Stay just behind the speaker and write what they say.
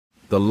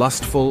the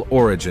lustful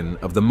origin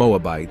of the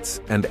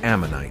Moabites and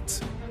Ammonites.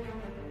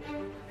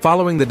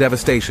 Following the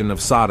devastation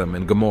of Sodom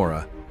and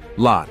Gomorrah,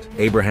 Lot,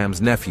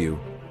 Abraham's nephew,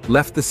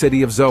 left the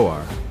city of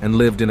Zoar and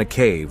lived in a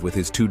cave with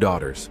his 2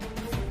 daughters.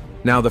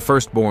 Now the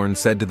firstborn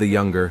said to the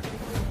younger,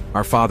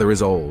 "Our father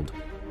is old,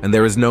 and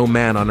there is no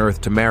man on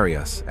earth to marry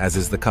us, as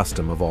is the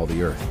custom of all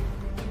the earth."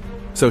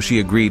 So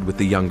she agreed with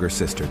the younger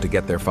sister to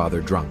get their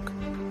father drunk.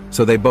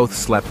 So they both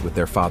slept with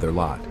their father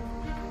Lot.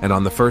 And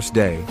on the first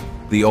day,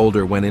 the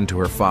older went into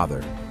her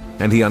father,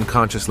 and he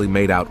unconsciously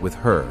made out with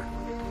her.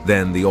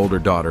 Then the older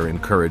daughter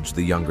encouraged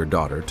the younger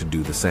daughter to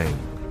do the same.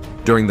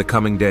 During the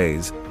coming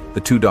days, the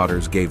 2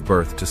 daughters gave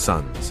birth to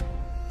sons.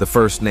 The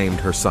first named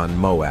her son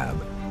Moab,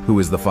 who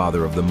is the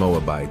father of the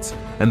Moabites,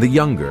 and the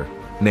younger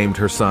named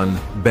her son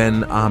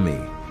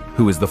Ben-Ami,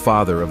 who is the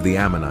father of the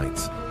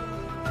Ammonites.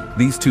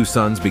 These 2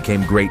 sons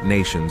became great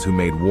nations who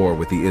made war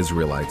with the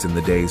Israelites in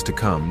the days to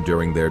come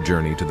during their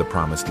journey to the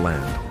Promised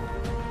Land.